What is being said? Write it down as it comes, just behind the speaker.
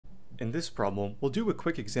In this problem, we'll do a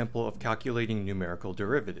quick example of calculating numerical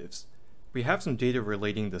derivatives. We have some data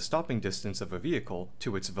relating the stopping distance of a vehicle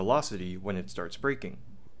to its velocity when it starts braking.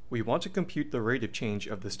 We want to compute the rate of change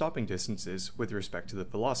of the stopping distances with respect to the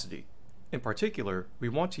velocity. In particular, we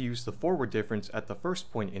want to use the forward difference at the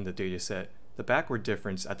first point in the dataset, the backward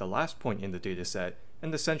difference at the last point in the dataset,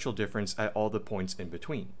 and the central difference at all the points in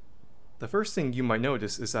between. The first thing you might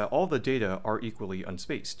notice is that all the data are equally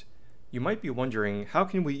unspaced. You might be wondering, how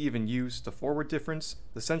can we even use the forward difference,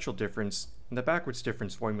 the central difference, and the backwards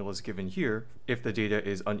difference formulas given here if the data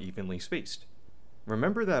is unevenly spaced?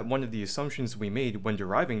 Remember that one of the assumptions we made when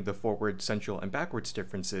deriving the forward, central, and backwards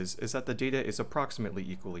differences is that the data is approximately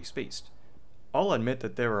equally spaced. I'll admit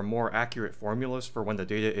that there are more accurate formulas for when the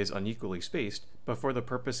data is unequally spaced, but for the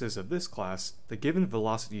purposes of this class, the given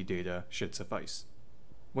velocity data should suffice.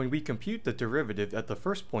 When we compute the derivative at the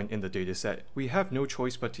first point in the dataset, we have no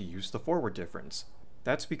choice but to use the forward difference.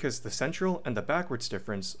 That's because the central and the backwards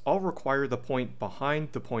difference all require the point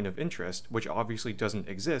behind the point of interest, which obviously doesn't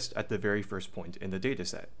exist at the very first point in the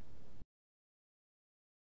dataset.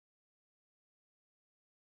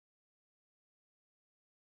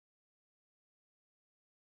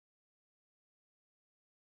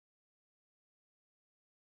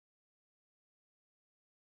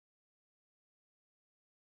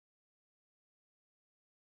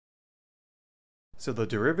 So the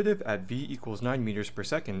derivative at v equals 9 meters per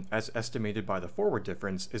second as estimated by the forward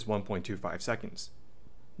difference is 1.25 seconds.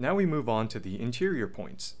 Now we move on to the interior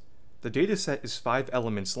points. The dataset is 5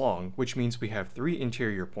 elements long, which means we have 3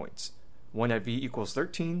 interior points, one at v equals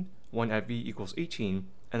 13, one at v equals 18,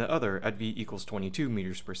 and the other at v equals 22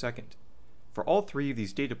 meters per second. For all 3 of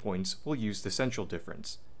these data points, we'll use the central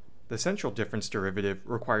difference. The central difference derivative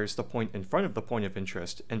requires the point in front of the point of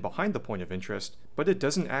interest and behind the point of interest, but it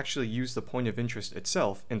doesn't actually use the point of interest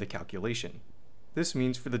itself in the calculation. This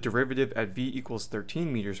means for the derivative at v equals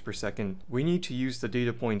 13 meters per second, we need to use the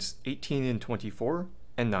data points 18 and 24,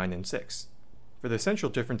 and 9 and 6. For the central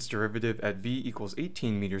difference derivative at v equals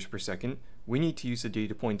 18 meters per second, we need to use the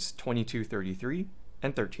data points 2233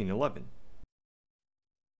 and 1311.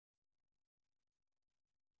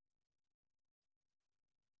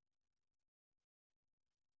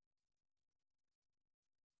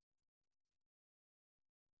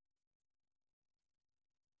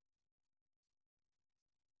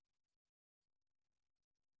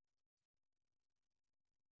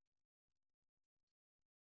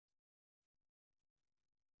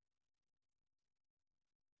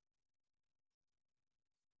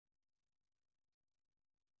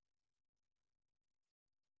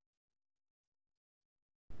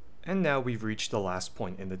 And now we've reached the last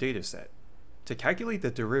point in the dataset. To calculate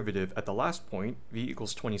the derivative at the last point, v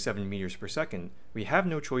equals 27 meters per second, we have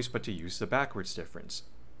no choice but to use the backwards difference.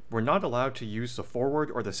 We're not allowed to use the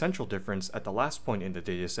forward or the central difference at the last point in the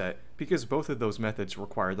dataset because both of those methods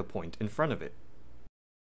require the point in front of it.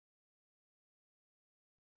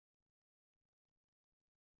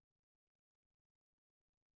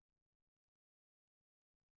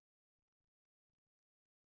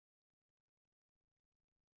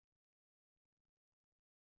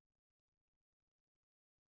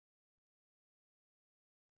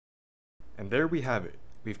 And there we have it.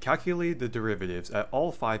 We've calculated the derivatives at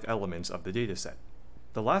all 5 elements of the dataset.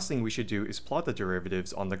 The last thing we should do is plot the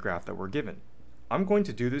derivatives on the graph that we're given. I'm going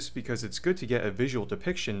to do this because it's good to get a visual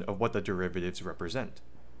depiction of what the derivatives represent.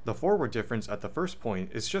 The forward difference at the first point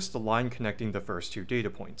is just the line connecting the first 2 data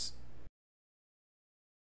points.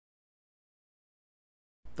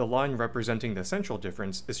 The line representing the central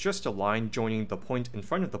difference is just a line joining the point in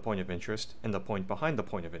front of the point of interest and the point behind the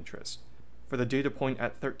point of interest. For the data point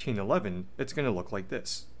at 1311, it's going to look like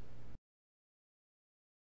this.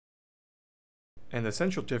 And the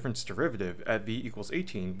central difference derivative at v equals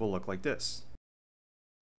 18 will look like this.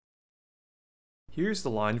 Here's the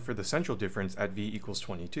line for the central difference at v equals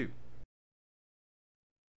 22.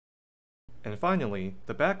 And finally,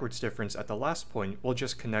 the backwards difference at the last point will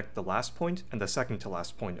just connect the last point and the second to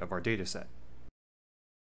last point of our dataset.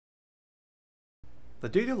 The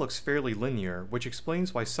data looks fairly linear, which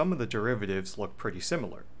explains why some of the derivatives look pretty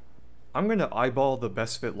similar. I'm going to eyeball the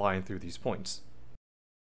best fit line through these points.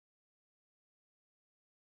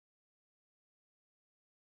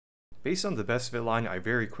 Based on the best fit line I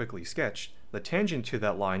very quickly sketched, the tangent to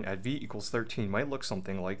that line at v equals 13 might look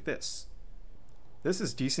something like this. This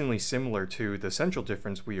is decently similar to the central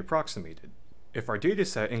difference we approximated. If our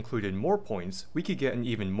dataset included more points, we could get an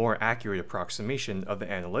even more accurate approximation of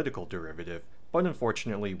the analytical derivative, but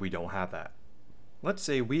unfortunately we don't have that. Let's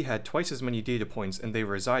say we had twice as many data points and they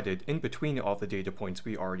resided in between all the data points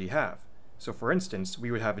we already have. So for instance,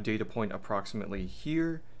 we would have a data point approximately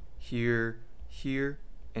here, here, here,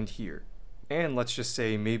 and here. And let's just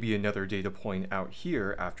say maybe another data point out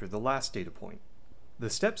here after the last data point. The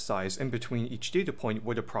step size in between each data point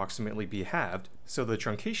would approximately be halved, so the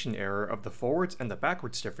truncation error of the forwards and the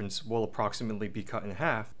backwards difference will approximately be cut in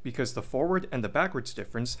half because the forward and the backwards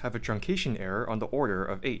difference have a truncation error on the order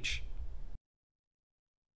of h.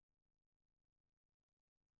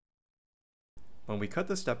 When we cut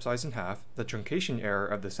the step size in half, the truncation error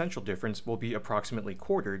of the central difference will be approximately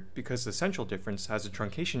quartered because the central difference has a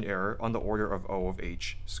truncation error on the order of O of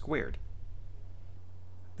h squared.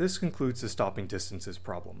 This concludes the stopping distances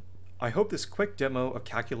problem. I hope this quick demo of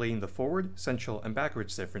calculating the forward, central, and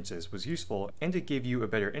backwards differences was useful and it gave you a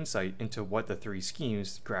better insight into what the three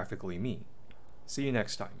schemes graphically mean. See you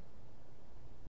next time.